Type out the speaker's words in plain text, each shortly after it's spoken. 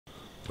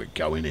We're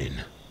going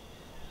in.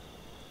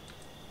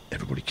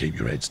 Everybody keep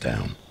your heads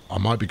down. I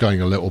might be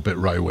going a little bit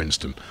Ray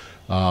Winston.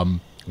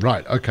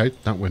 Right, okay,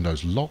 that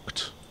window's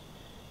locked.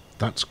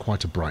 That's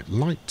quite a bright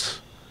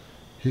light.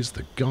 Here's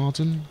the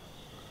garden.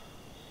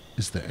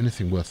 Is there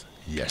anything worth...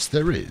 Yes,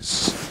 there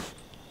is.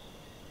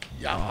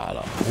 Yeah,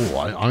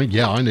 oh,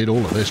 yeah, I need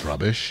all of this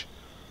rubbish.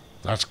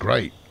 That's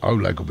great.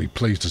 Oleg will be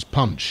pleased as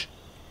punch.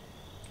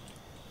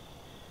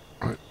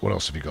 Right, what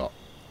else have you got?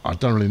 I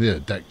don't really need a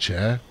deck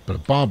chair, but a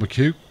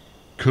barbecue.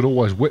 Could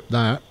always whip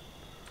that.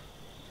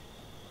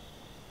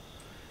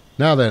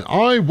 Now then,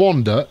 I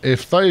wonder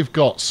if they've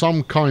got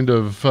some kind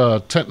of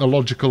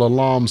technological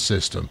alarm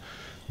system.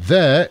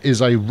 There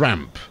is a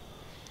ramp.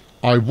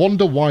 I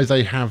wonder why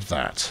they have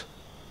that.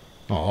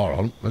 Oh, hold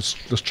on. Let's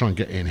try and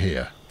get in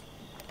here.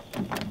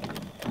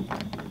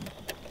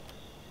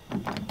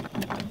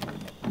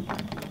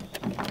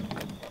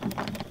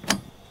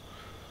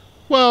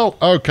 Well,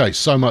 okay,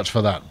 so much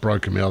for that.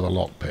 Broken my other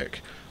lockpick.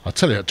 I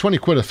tell you, 20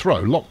 quid a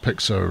throw.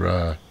 Lockpicks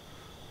are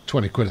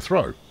 20 quid a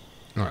throw. All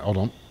right, hold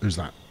on. Who's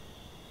that?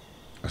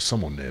 There's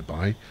someone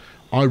nearby.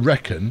 I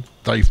reckon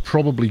they've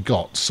probably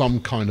got some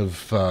kind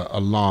of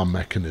alarm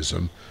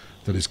mechanism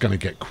that is going to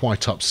get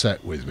quite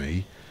upset with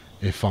me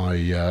if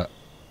I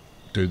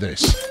do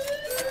this.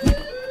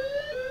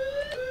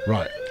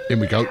 Right, in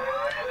we go.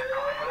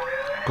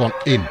 Go on,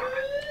 in.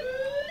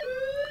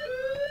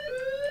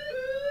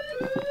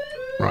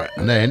 Right,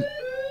 and then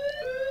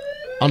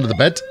under the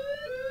bed.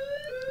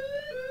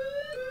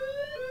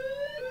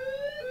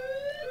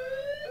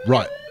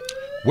 Right,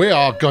 we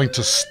are going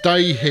to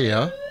stay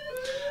here,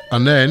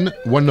 and then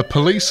when the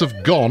police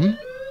have gone,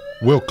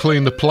 we'll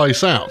clean the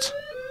place out.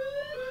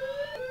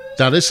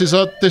 Now this is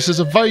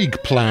a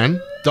vague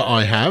plan that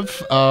I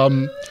have.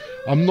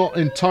 I'm not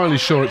entirely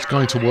sure it's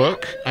going to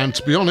work, and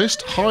to be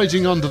honest,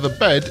 hiding under the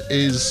bed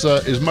is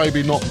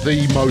maybe not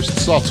the most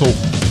subtle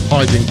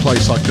hiding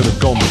place I could have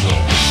gone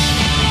for.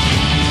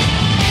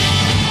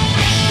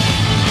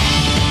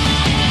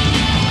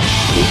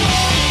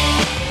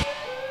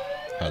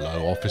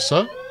 Hello,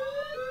 officer.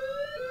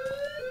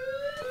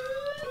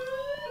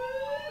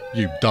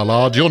 You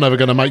dullard, you're never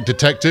going to make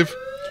detective.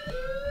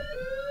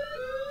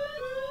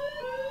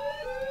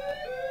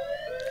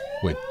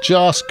 We're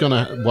just going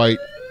to wait.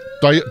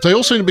 They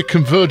all seem to be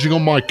converging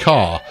on my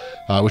car,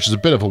 which is a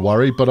bit of a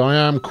worry, but I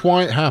am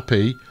quite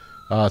happy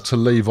to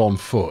leave on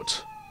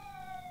foot.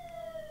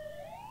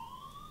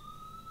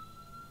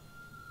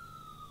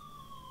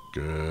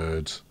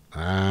 Good.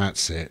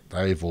 That's it.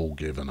 They've all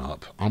given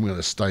up. I'm going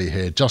to stay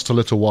here just a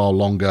little while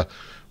longer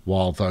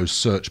while those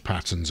search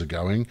patterns are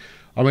going.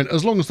 I mean,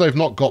 as long as they've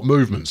not got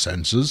movement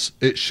sensors,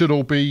 it should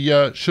all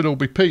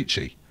be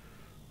peachy.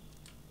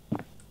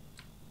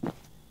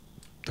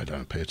 They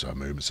don't appear to have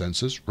movement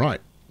sensors.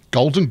 Right.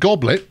 Golden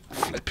goblet.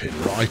 Flipping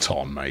right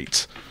on,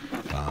 mate.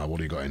 What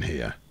do you got in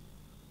here?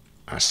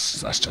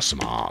 That's just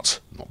some art.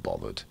 Not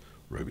bothered.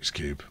 Rubik's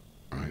Cube.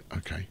 Right,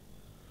 okay.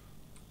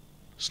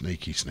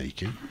 Sneaky,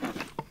 sneaky.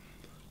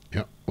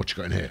 Yep, what you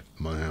got in here?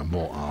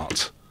 More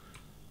art.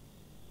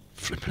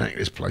 Flipping heck,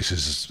 this place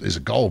is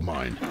a gold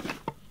mine.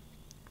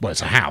 Well,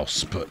 it's a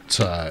house, but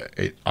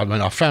I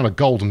mean, I found a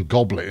golden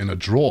goblet in a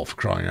drawer, for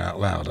crying out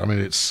loud. I mean,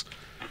 it's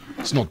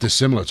not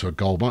dissimilar to a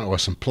gold mine. Or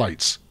some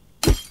plates.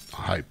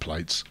 I hate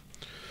plates.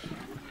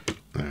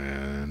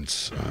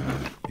 And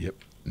yep,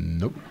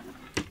 nope.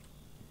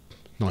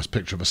 Nice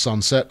picture of a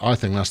sunset. I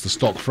think that's the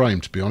stock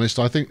frame, to be honest.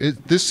 I think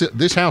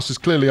this house is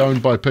clearly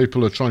owned by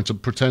people who are trying to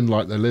pretend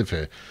like they live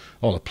here.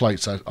 Oh, the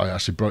plates. I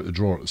actually broke the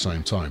drawer at the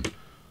same time.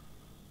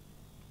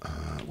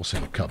 What's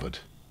in the cupboard?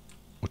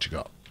 What you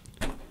got?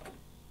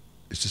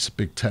 Is this a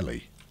big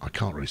telly? I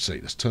can't really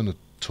see. Let's turn the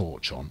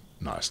torch on.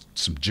 No, it's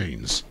some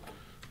jeans.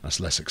 That's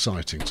less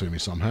exciting to me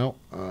somehow.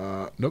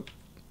 Nope.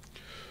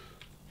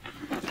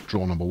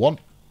 Drawer number 1.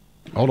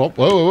 Hold on.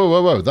 Whoa, whoa,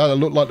 whoa, whoa. That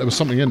looked like there was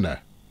something in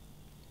there.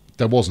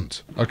 There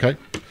wasn't. Okay.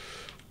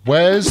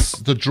 Where's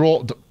the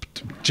drawer?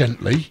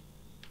 Gently.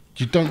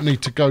 You don't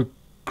need to go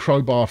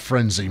crowbar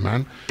frenzy,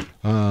 man.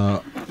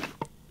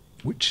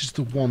 Which is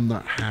the one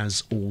that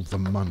has all the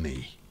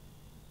money?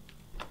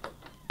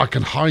 I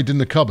can hide in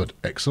the cupboard.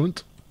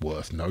 Excellent.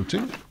 Worth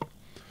noting.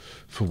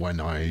 For when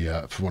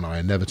I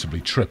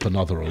inevitably trip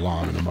another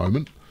alarm in a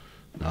moment.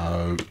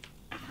 No.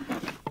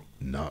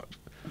 No.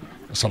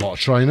 That's a lot of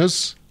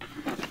trainers.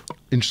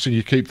 Interesting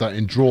you keep that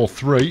in drawer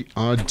 3.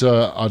 I'd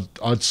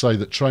say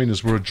that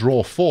trainers were a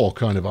drawer 4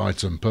 kind of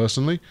item,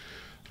 personally.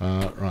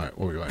 Right,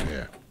 what we got in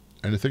here?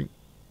 Anything?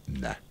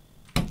 Nah.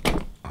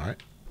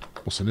 Alright.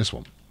 What's in this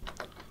one?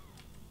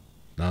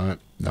 No,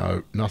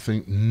 no,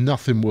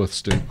 nothing worth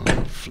stealing.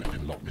 Oh,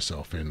 flipping lock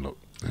myself in, look.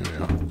 There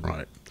we are.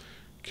 Right.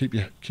 Keep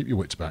your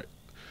wits back.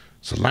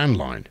 It's a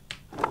landline.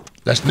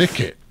 Let's nick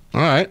it.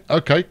 Alright,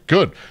 okay,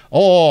 good.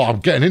 Oh,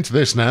 I'm getting into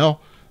this now.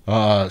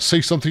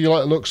 See something you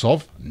like the looks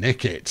of?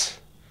 Nick it.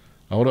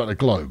 Oh, what about the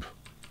globe?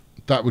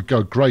 That would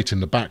go great in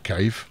the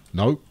Batcave.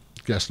 No,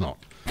 guess not.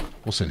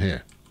 What's in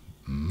here?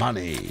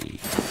 Money.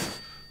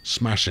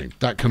 Smashing.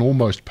 That can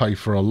almost pay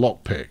for a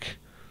lockpick.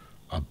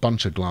 A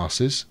bunch of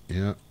glasses.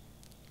 Yeah.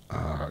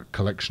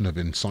 Collection of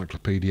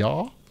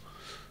encyclopedia.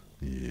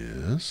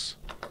 Yes.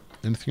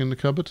 Anything in the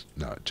cupboard?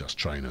 No, just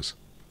trainers.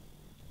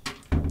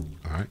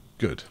 Alright,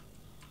 good.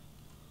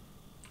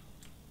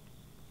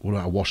 What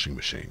about a washing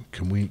machine?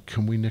 Can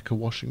we nick a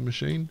washing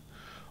machine?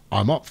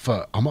 I'm up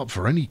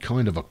for any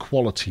kind of a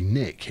quality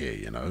nick here,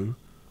 you know.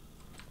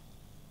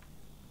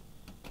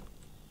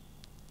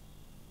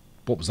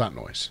 What was that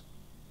noise?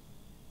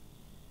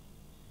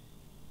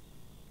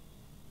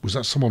 Was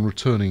that someone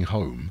returning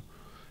home?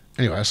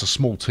 Anyway, that's a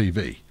small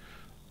TV.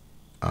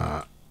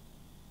 I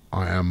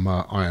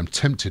am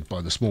tempted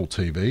by the small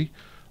TV.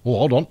 Oh,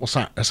 hold on. What's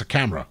that? That's a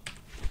camera.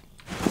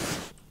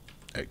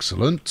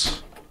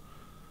 Excellent.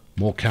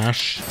 More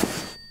cash.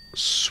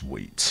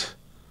 Sweet.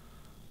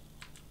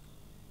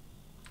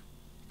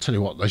 Tell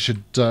you what, they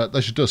should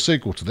do a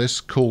sequel to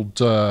this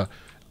called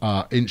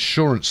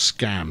Insurance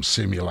Scam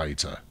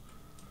Simulator,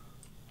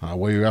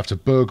 where you have to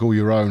burgle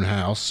your own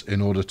house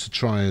in order to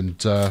try and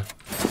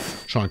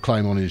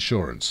claim on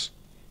insurance.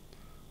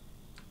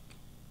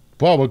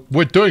 Well,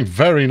 we're doing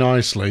very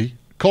nicely.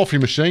 Coffee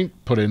machine,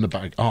 put it in the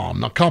bag. Oh,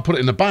 I can't put it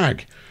in the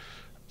bag.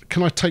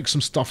 Can I take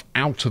some stuff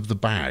out of the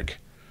bag?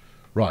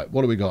 Right,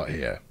 what do we got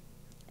here?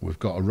 We've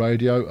got a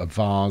radio, a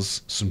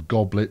vase, some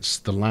goblets,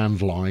 the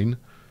landline,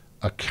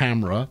 a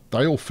camera.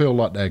 They all feel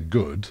like they're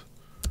good.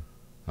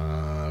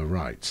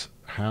 Right,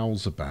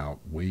 how's about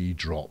we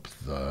drop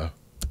the...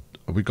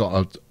 We got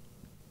a...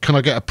 Can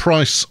I get a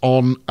price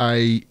on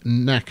a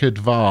knackered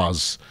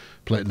vase?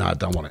 No, I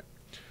don't want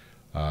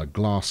it.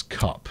 Glass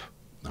cup.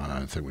 I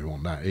don't think we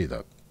want that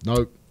either.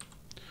 No.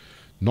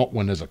 Not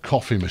when there's a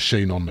coffee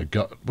machine on the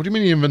go. What do you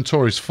mean the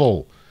inventory's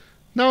full?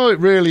 No, it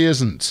really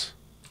isn't.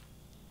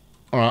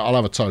 Alright, I'll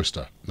have a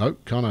toaster. No,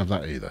 can't have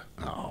that either.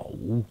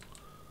 Oh.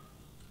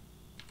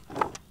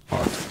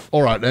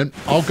 Alright then,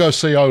 I'll go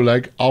see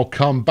Oleg. I'll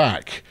come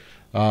back.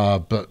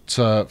 But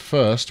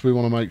first, we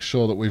want to make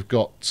sure that we've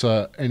got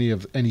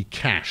any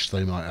cash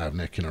they might have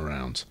nicking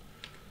around.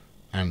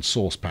 And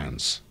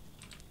saucepans.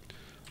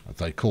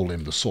 They call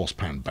him the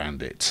saucepan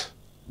bandit.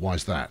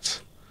 Why's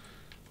that?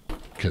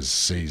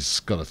 Because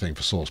he's got a thing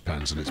for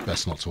saucepans and it's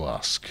best not to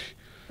ask.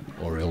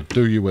 Or he'll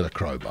do you with a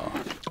crowbar.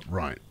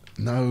 Right.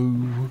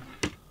 No.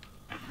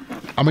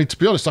 I mean, to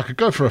be honest, I could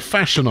go for a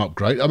fashion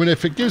upgrade. I mean,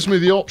 if it gives me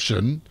the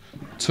option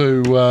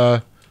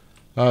to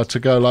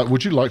go like,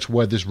 would you like to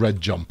wear this red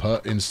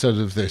jumper instead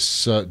of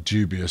this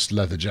dubious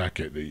leather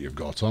jacket that you've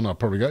got on? I'll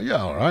probably go,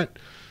 yeah, all right.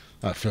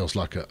 That feels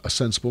like a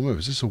sensible move.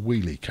 Is this a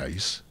wheelie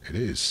case? It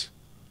is.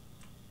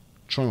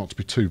 Try not to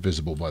be too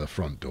visible by the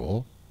front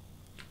door.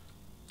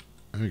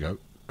 There we go.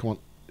 Come on.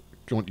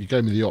 Come on. You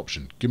gave me the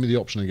option. Give me the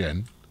option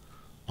again.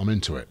 I'm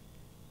into it.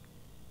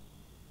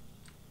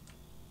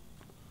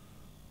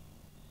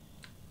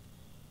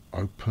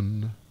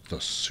 Open the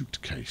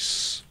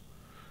suitcase.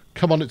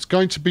 Come on, it's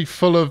going to be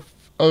full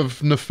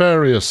of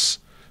nefarious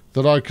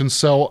that I can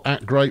sell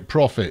at great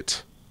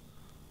profit.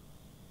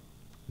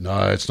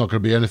 No, it's not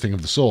going to be anything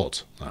of the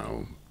sort.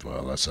 Oh,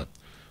 well, that's a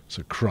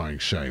crying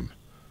shame.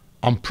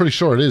 I'm pretty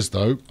sure it is,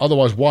 though.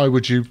 Otherwise, why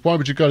would you go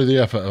to the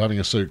effort of having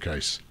a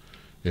suitcase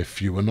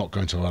if you were not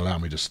going to allow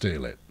me to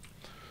steal it?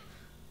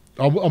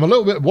 I'm a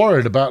little bit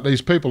worried about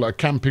these people that are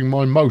camping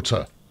my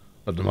motor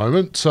at the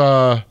moment.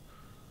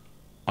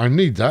 I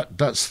need that.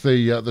 That's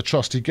the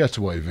trusty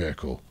getaway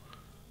vehicle.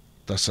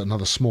 That's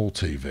another small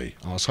TV.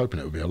 I was hoping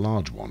it would be a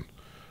large one.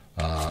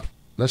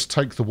 Let's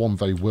take the one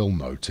they will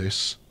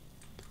notice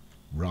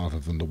rather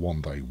than the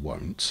one they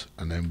won't,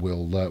 and then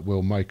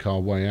we'll make our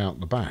way out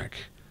the back.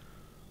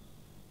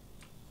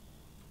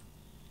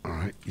 All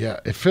right. Yeah,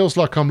 it feels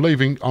like I'm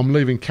leaving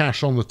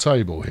cash on the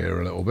table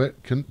here a little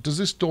bit. Does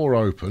this door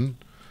open?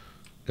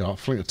 Yeah, I'll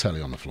fling a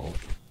telly on the floor.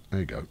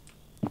 There you go.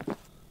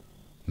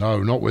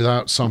 No, not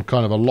without some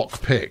kind of a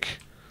lock pick.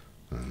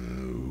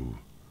 Oh.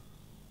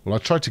 Well, I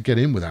tried to get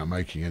in without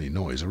making any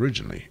noise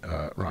originally.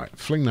 Right,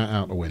 fling that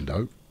out the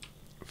window.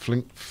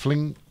 Fling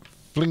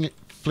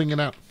it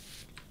out.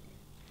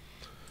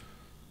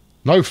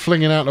 No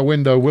flinging out the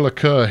window will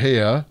occur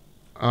here.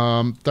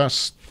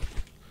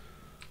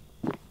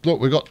 Look,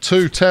 we've got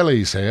 2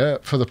 tellies here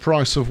for the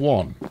price of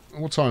 1.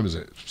 What time is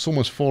it? It's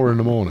almost 4 in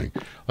the morning.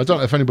 I don't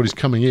know if anybody's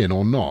coming in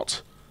or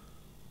not.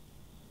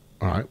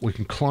 Alright, we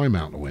can climb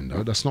out the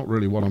window. That's not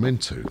really what I'm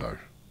into, though.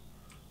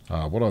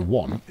 What I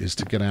want is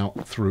to get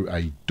out through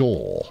a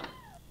door.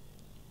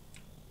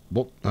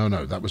 What? Oh,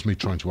 no, that was me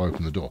trying to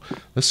open the door.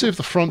 Let's see if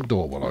the front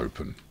door will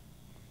open.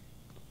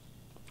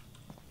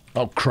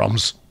 Oh,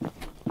 crumbs.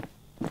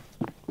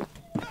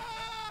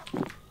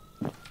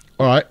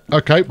 Alright,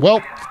 okay,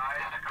 well...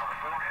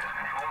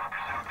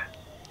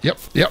 Yep,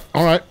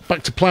 alright,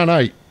 back to plan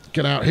A.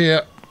 Get out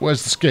here.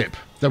 Where's the skip?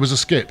 There was a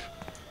skip.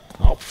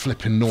 Oh,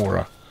 flipping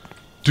Nora.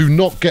 Do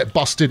not get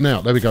busted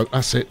now. There we go,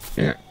 that's it.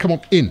 Yeah, come on,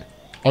 in.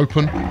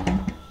 Open.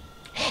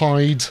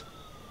 Hide.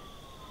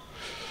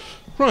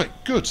 Right,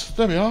 good.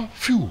 There we are.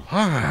 Phew.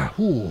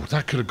 Ooh,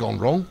 that could have gone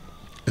wrong.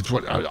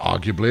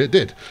 Arguably it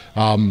did.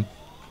 But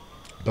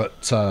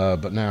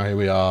now here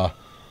we are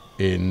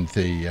in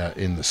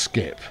the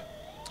skip.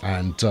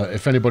 And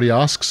if anybody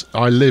asks,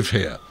 I live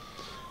here.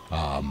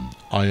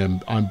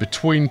 I'm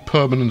between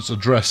permanent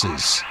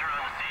addresses.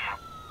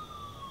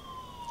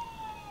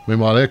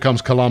 Meanwhile, here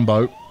comes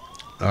Columbo.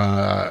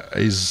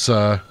 He's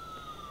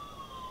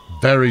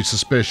very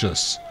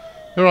suspicious.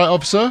 All right,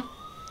 officer?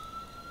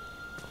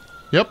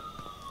 Yep.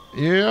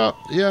 Yeah.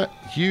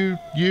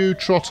 You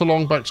trot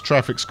along back to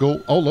traffic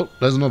school. Oh, look,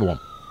 there's another one.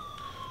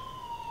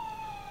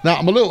 Now,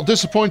 I'm a little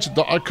disappointed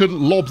that I couldn't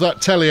lob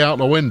that telly out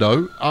the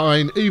window. I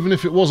mean, even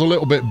if it was a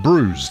little bit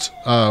bruised,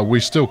 we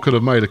still could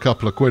have made a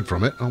couple of quid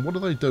from it. And what are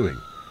they doing?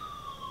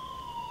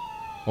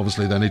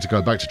 Obviously, they need to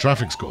go back to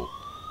traffic school.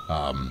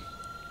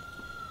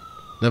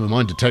 Never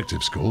mind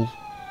detective school.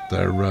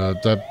 Their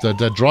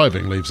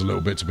driving leaves a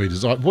little bit to be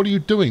desired. What are you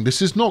doing?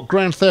 This is not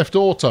Grand Theft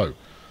Auto.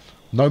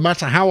 No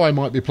matter how I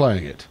might be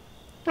playing it.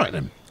 Right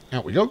then,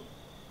 out we go.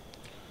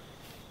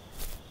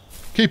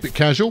 Keep it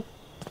casual.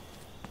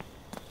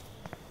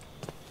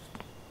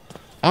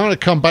 I'm going to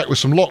come back with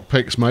some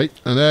lockpicks, mate,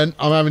 and then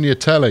I'm having your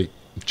telly.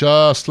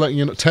 Just letting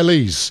you know.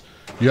 Tellies.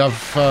 You have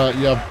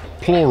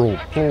plural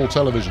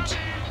televisions.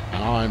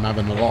 And I'm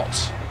having a lot.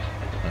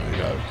 There we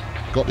go.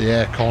 Got the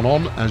aircon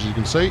on, as you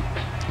can see.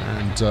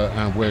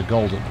 And we're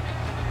golden.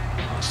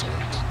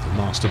 Excellent. The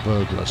master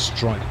burglar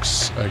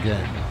strikes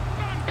again.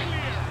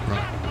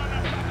 Right.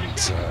 And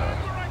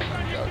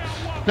there we go.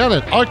 Now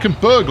then, I can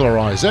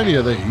burglarise any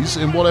of these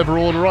in whatever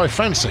order I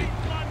fancy.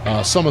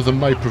 Some of them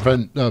may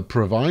promote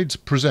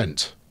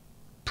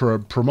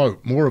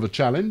more of a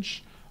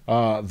challenge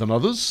than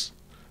others,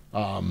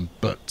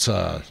 but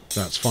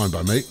that's fine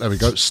by me. There we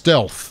go.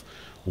 Stealth.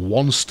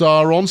 1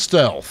 star on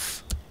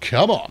stealth.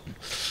 Come on.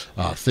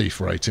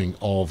 Thief rating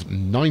of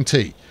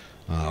 90.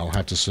 I'll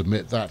have to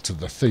submit that to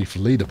the thief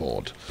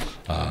leaderboard.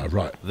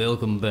 Right.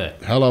 Welcome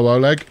back. Hello,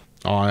 Oleg.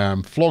 I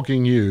am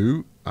flogging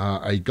you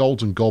a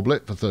golden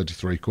goblet for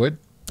 33 quid.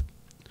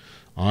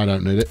 I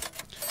don't need it.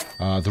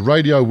 The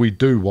radio we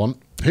do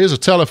want. Here's a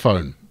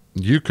telephone.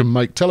 You can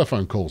make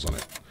telephone calls on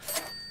it.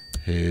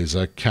 Here's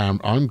a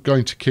I'm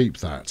going to keep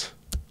that.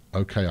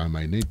 Okay, I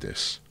may need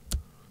this.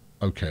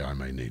 Okay, I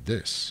may need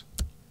this.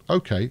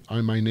 Okay,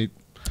 I may need...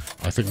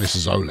 I think this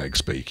is Oleg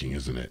speaking,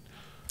 isn't it?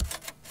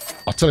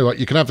 I'll tell you what,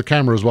 you can have the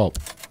camera as well.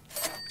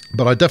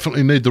 But I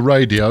definitely need the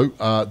radio.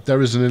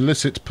 There is an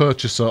illicit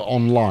purchaser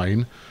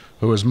online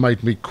who has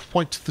made me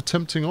quite the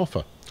tempting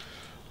offer.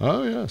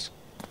 Oh, yes.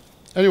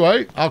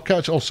 Anyway, I'll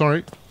catch... Oh,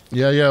 sorry.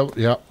 Yeah.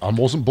 I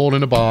wasn't born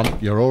in a barn.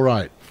 You're all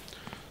right.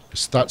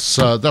 That's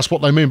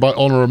what they mean by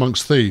honour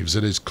amongst thieves.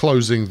 It is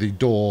closing the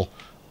door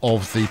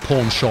of the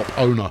pawn shop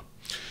owner.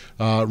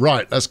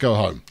 Right, let's go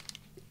home.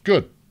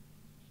 Good.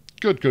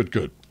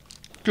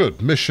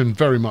 Mission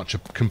very much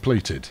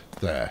completed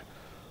there.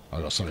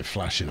 I've got something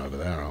flashing over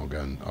there. I'll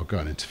go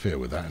and interfere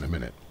with that in a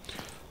minute.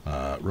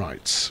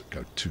 Right,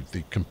 go to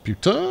the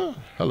computer.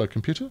 Hello,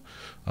 computer.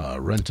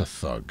 Rent a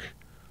thug.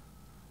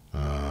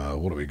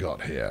 What do we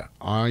got here?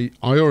 I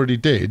already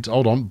did.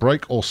 Hold on.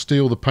 Break or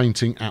steal the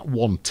painting at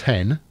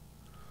 110.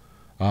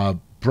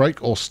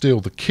 Break or steal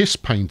the Kiss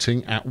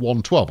painting at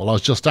 112. Well, I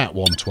was just at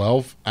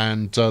 112,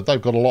 and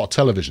they've got a lot of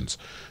televisions.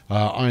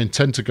 I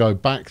intend to go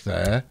back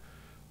there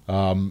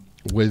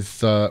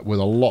with a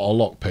lot of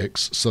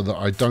lockpicks so that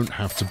I don't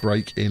have to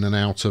break in and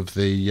out of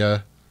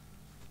the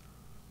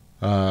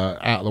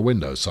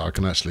windows, so I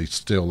can actually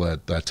steal their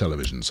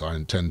televisions. I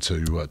intend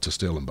to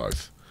steal them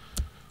both.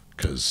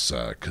 Because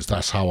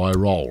that's how I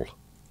roll.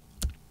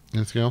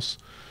 Anything else?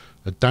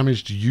 A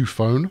damaged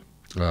U-phone,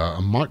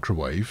 a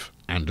microwave,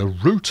 and a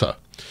router.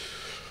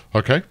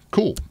 Okay,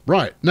 cool.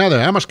 Right, now then,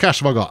 how much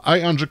cash have I got?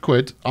 800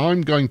 quid.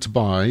 I'm going to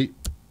buy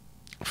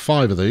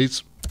 5 of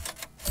these.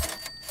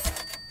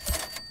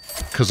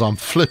 Because I'm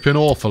flipping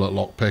awful at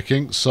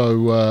lockpicking,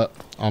 so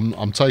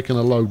I'm taking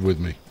a load with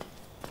me.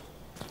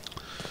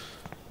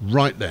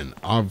 Right then,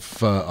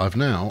 I've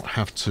now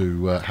have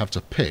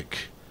to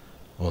pick...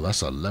 Oh,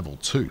 that's a level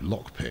 2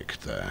 lockpick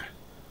there.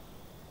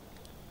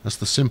 That's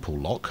the simple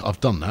lock. I've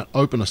done that.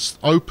 Open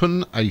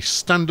a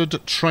standard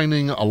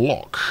training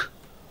lock.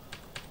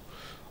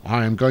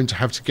 I am going to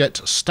have to get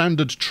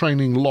standard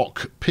training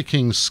lock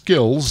picking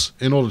skills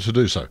in order to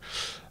do so.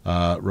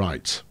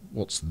 Right.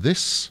 What's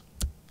this?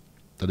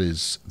 That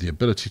is the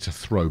ability to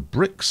throw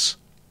bricks.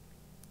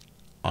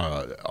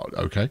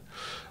 Okay.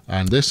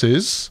 And this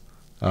is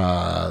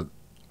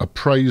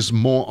appraise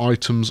more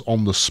items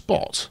on the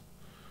spot.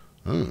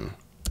 Oh.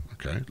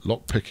 Okay,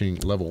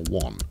 lockpicking level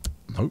 1.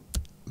 Nope.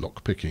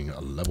 Lockpicking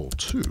level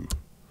 2.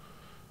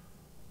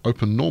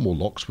 Open normal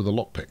locks with a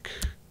lockpick.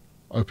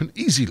 Open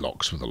easy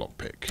locks with a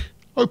lockpick.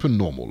 Open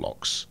normal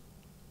locks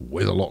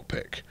with a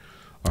lockpick.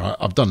 Alright,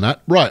 I've done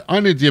that. Right, I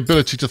need the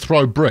ability to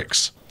throw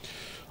bricks.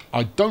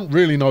 I don't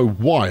really know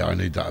why I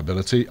need that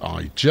ability.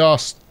 I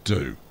just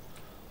do.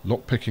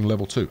 Lockpicking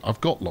level 2. I've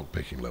got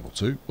lockpicking level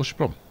 2. What's your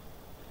problem?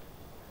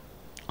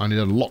 I need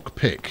a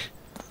lockpick.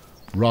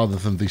 Rather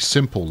than the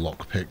simple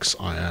lockpicks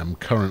I am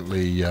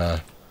currently, or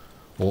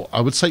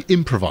I would say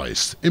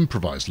improvised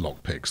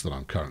lockpicks that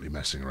I'm currently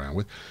messing around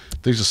with.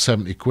 These are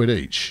 70 quid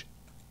each.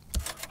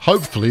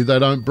 Hopefully they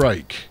don't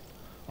break.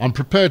 I'm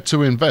prepared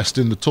to invest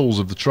in the tools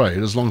of the trade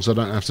as long as I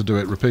don't have to do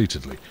it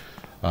repeatedly.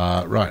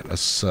 Right,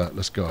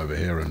 let's go over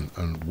here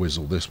and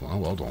whizzle this one.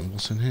 Oh, hold on,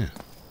 what's in here?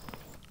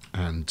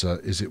 And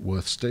is it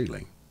worth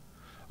stealing?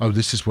 Oh,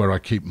 this is where I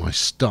keep my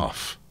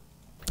stuff.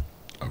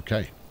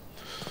 Okay.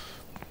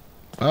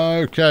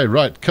 Okay,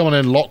 right. Come on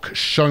in, Locke.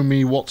 Show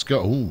me what's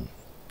Ooh,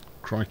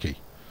 crikey.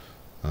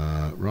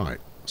 Right,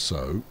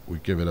 so we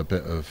give it a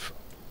bit of...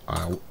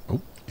 Oh,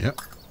 yep.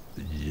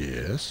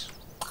 Yes.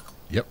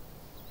 Yep.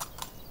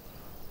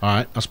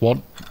 Alright, that's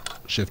one.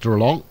 Shift her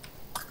along.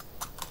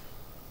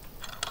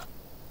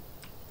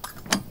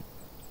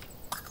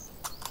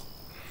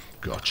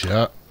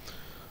 Gotcha.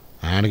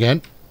 And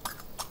again.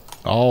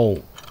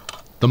 Oh,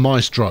 the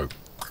maestro.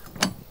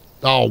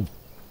 Oh,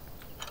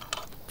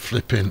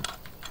 flipping.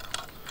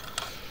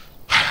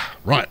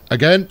 Right,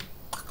 again.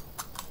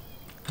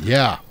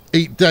 Yeah,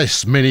 eat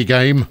this mini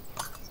game.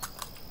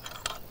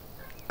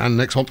 And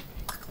next one.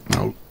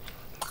 No.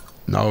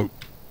 No.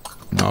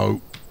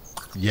 No.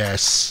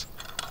 Yes.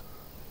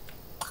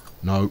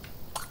 No.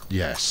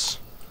 Yes.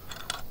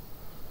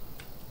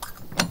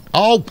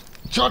 Oh,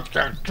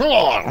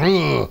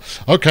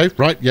 okay,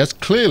 right, yes,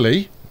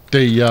 clearly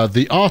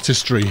the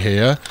artistry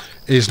here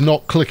is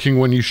not clicking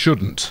when you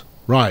shouldn't.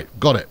 Right,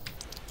 got it.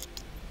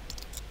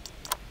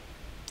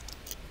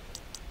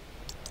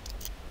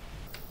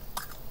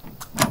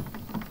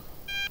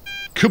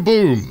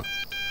 Kaboom!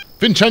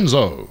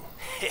 Vincenzo!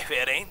 If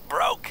it ain't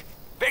broke,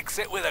 fix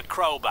it with a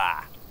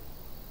crowbar.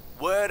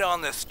 Word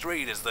on the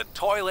street is the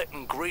toilet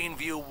in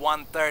Greenview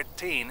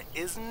 113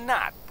 is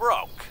not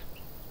broke.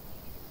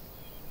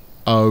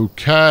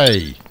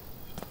 Okay.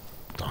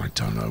 I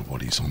don't know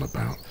what he's on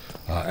about.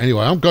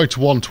 Anyway, I'm going to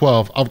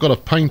 112. I've got a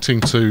painting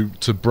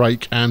to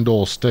break and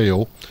or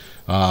steal.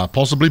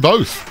 Possibly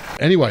both.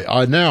 Anyway,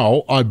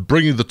 I'm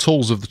bringing the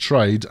tools of the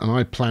trade, and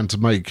I plan to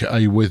make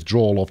a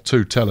withdrawal of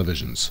 2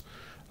 televisions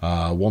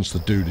once the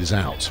dude is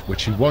out,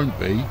 which he won't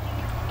be,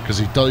 because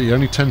he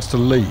only tends to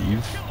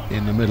leave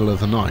in the middle of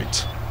the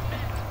night.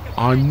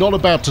 I'm not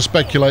about to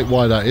speculate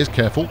why that is.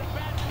 Careful.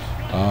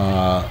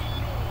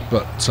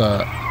 But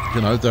you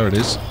know, there it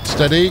is.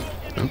 Steady.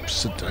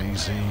 Oops, a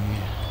daisy.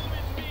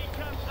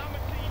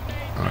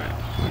 Alright,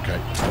 okay.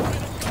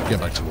 Get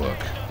back to work.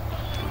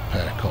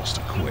 Repair cost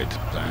a quid.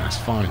 That's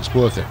fine, it's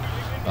worth it.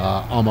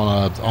 I'm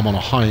on a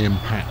high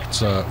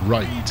impact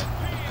raid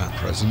at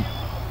present.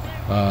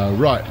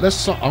 Right,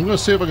 I'm gonna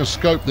see if I can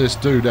scope this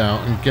dude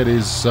out and get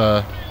his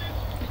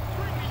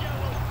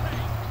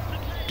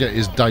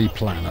day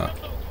planner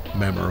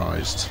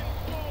memorized.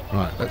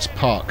 Right, let's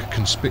park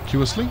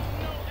conspicuously.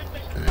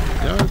 There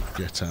you go.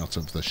 Get out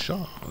of the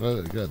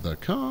the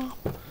car.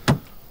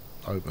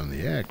 Open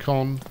the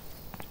aircon.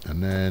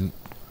 And then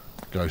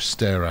go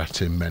stare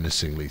at him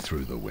menacingly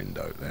through the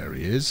window. There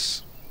he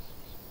is.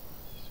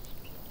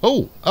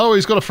 Oh,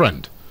 he's got a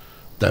friend.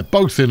 They're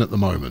both in at the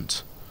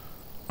moment.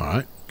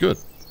 Alright, good.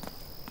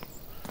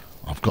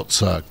 I've got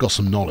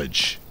some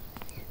knowledge.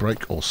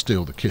 Break or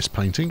steal the Kiss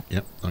painting.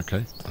 Yep,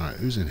 okay. Alright,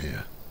 who's in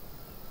here?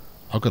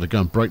 I've got to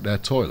go and break their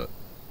toilet.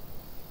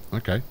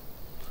 Okay.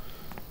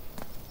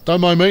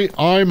 Don't mind me,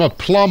 I'm a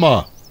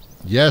plumber.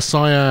 Yes,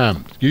 I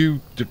am. You,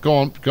 go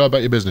on, go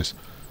about your business.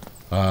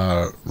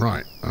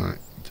 Right.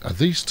 Are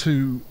these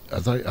two,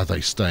 are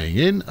they staying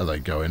in? Are they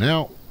going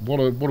out? What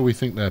do we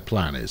think their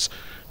plan is?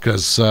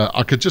 Because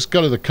I could just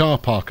go to the car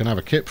park and have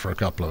a kip for a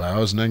couple of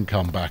hours and then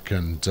come back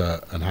and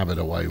have it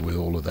away with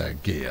all of their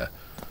gear.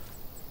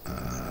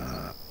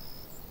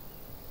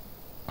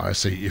 I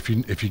see. If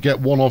you get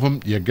one of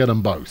them, you get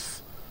them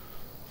both.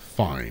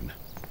 Fine.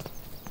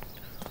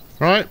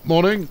 Right,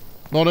 morning.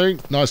 Morning.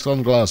 Nice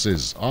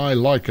sunglasses. I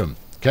like them.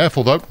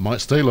 Careful, though.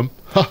 Might steal them.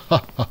 Ha,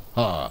 ha, ha,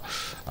 ha.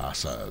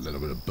 That's a little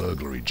bit of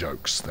burglary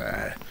jokes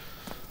there.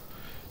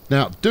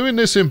 Now, doing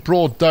this in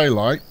broad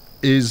daylight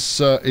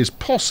is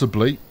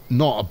possibly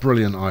not a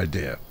brilliant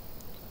idea.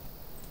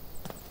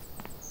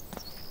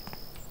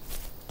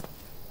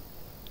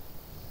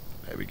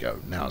 There we go.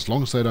 Now, as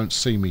long as they don't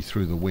see me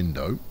through the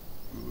window...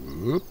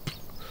 Whoop,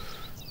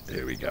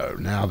 there we go.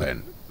 Now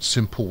then,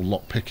 simple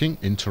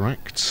lockpicking.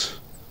 Interact.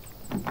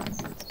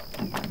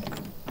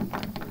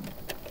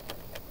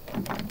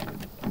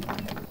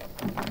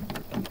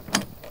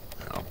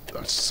 Oh,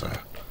 that's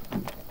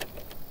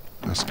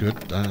good.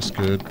 That's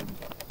good.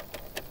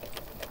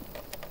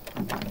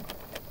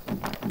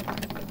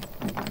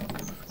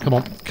 Come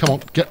on, come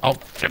on, get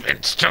up!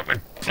 Flippin'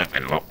 stupid,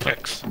 flippin'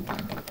 lockpicks!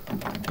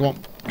 Go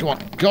on, go on,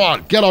 go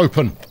on, get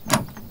open!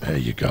 There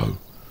you go.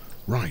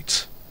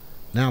 Right,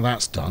 now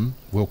that's done.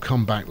 We'll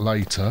come back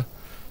later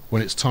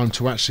when it's time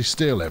to actually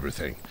steal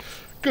everything.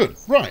 Good,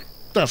 right.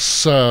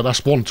 That's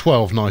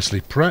 112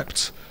 nicely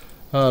prepped.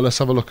 Let's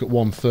have a look at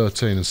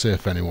 113 and see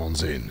if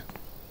anyone's in.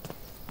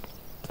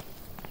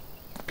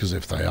 Because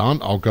if they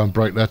aren't, I'll go and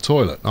break their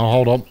toilet. Oh,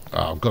 hold on.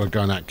 Oh, I've got to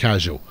go and act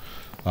casual.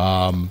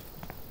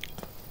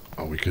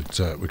 We could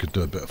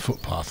do a bit of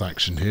footpath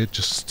action here.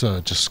 Just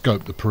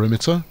scope the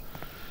perimeter.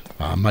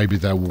 Maybe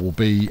there will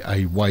be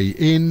a way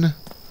in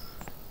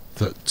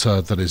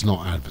that is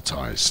not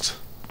advertised.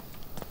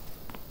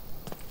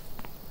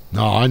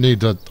 No, I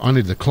need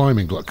the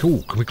climbing block.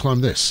 Cool. Can we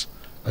climb this?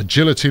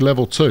 Agility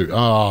level 2.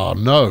 Oh,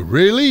 no.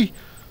 Really?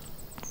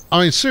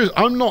 I mean, seriously,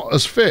 I'm not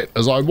as fit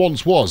as I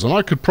once was, and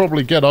I could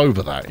probably get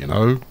over that, you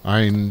know?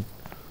 I mean,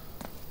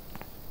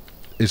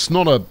 it's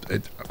not a...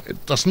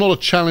 that's not a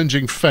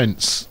challenging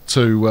fence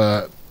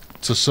to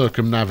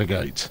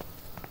circumnavigate.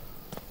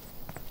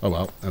 Oh,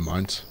 well, never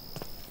mind.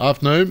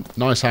 Afternoon.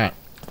 Nice hat.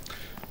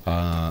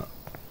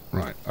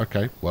 Right,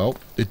 okay. Well,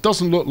 it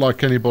doesn't look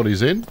like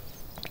anybody's in.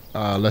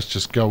 Let's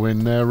just go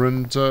in there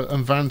and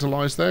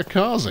vandalise their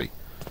carsy.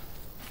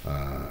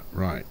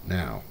 Right,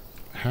 now,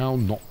 how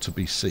not to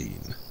be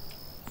seen?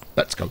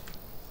 Let's go.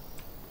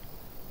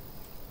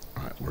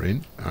 Right, we're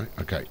in. Right,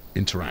 okay,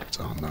 interact.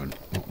 Oh, no,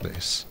 not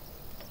this.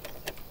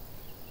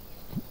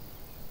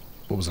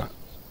 What was that?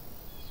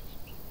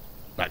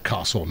 That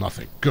car saw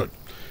nothing. Good.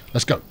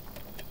 Let's go.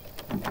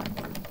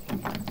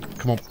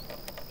 Come on.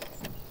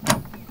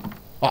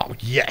 Oh,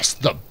 yes,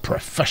 the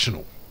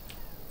professional.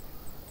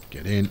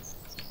 Get in.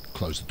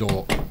 Close the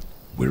door.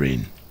 We're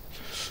in.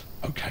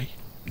 Okay,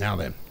 now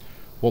then.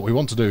 What we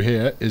want to do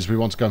here is we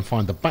want to go and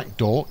find the back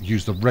door,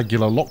 use the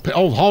regular lockpick.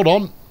 Oh, hold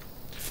on.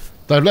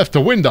 They've left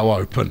the window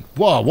open.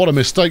 Wow, what a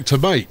mistake to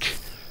make.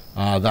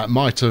 That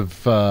might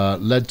have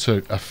led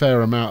to a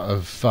fair amount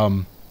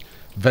of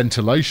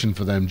ventilation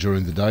for them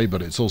during the day,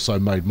 but it's also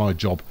made my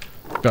job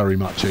very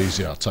much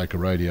easier. I'll take a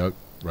radio.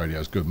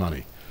 Radio's good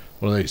money.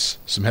 What are these?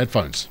 Some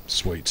headphones.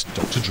 Sweet.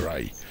 Dr.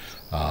 Dre.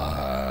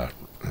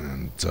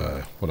 And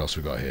what else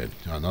we got here?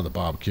 Another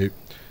barbecue.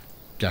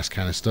 Gas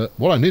canister.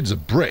 What I need is a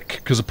brick,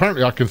 because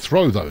apparently I can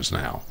throw those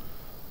now.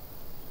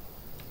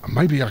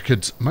 Maybe I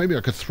could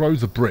throw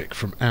the brick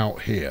from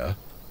out here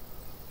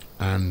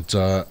and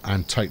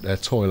take their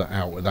toilet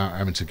out without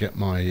having to get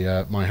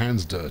my my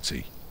hands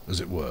dirty,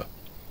 as it were.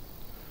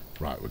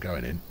 Right, we're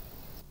going in.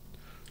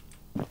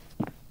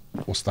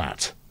 What's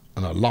that?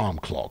 An alarm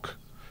clock.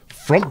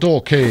 Front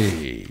door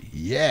key.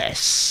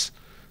 Yes.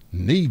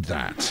 Need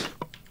that.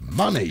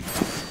 Money.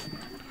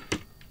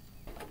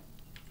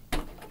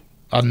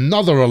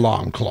 Another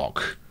alarm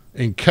clock.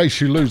 In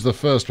case you lose the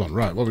first one.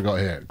 Right, what have we got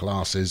here?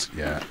 Glasses.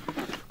 Yeah.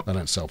 They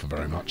don't sell for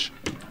very much.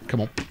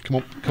 Come on. Come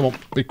on. Come on.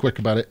 Be quick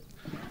about it.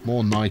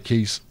 More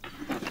Nikes.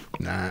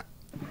 Nah.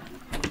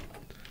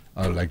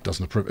 Oleg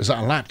doesn't approve. Is that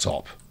a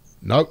laptop?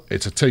 No,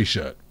 it's a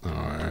t-shirt.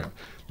 Alright.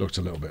 Looked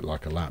a little bit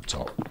like a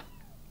laptop.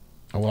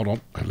 Oh, hold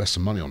on. I left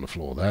some money on the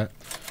floor there.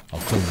 I'll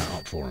clean that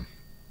up for him.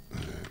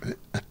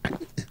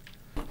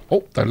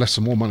 Oh, they left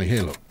some more money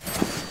here, look.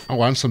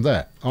 Oh, and some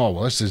there. Oh,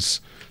 well, this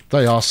is...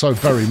 They are so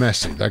very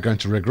messy. They're going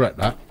to regret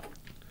that.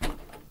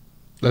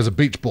 There's a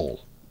beach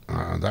ball.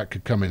 That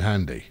could come in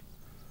handy.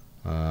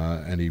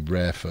 Any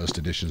rare first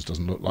editions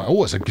doesn't look like...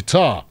 Oh, it's a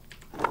guitar.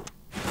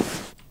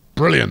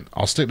 Brilliant.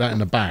 I'll stick that in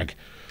the bag.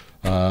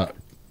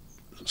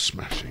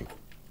 Smashing.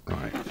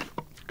 Right.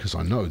 Because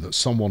I know that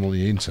someone on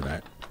the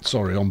internet...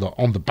 Sorry, on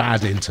the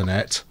bad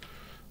internet...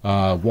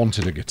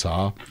 wanted a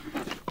guitar.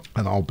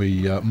 And I'll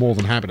be more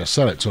than happy to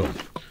sell it to them.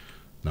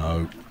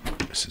 No.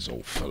 This is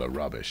all full of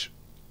rubbish.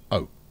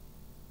 Oh.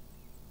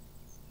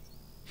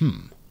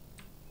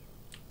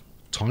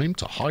 Time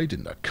to hide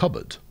in the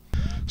cupboard.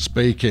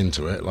 Speak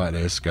into it like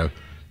this. Go,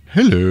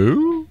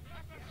 hello.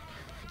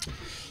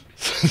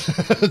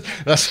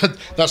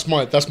 that's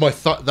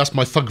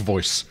my thug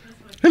voice.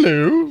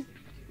 Hello.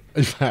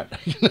 In fact,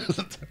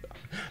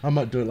 I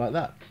might do it like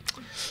that.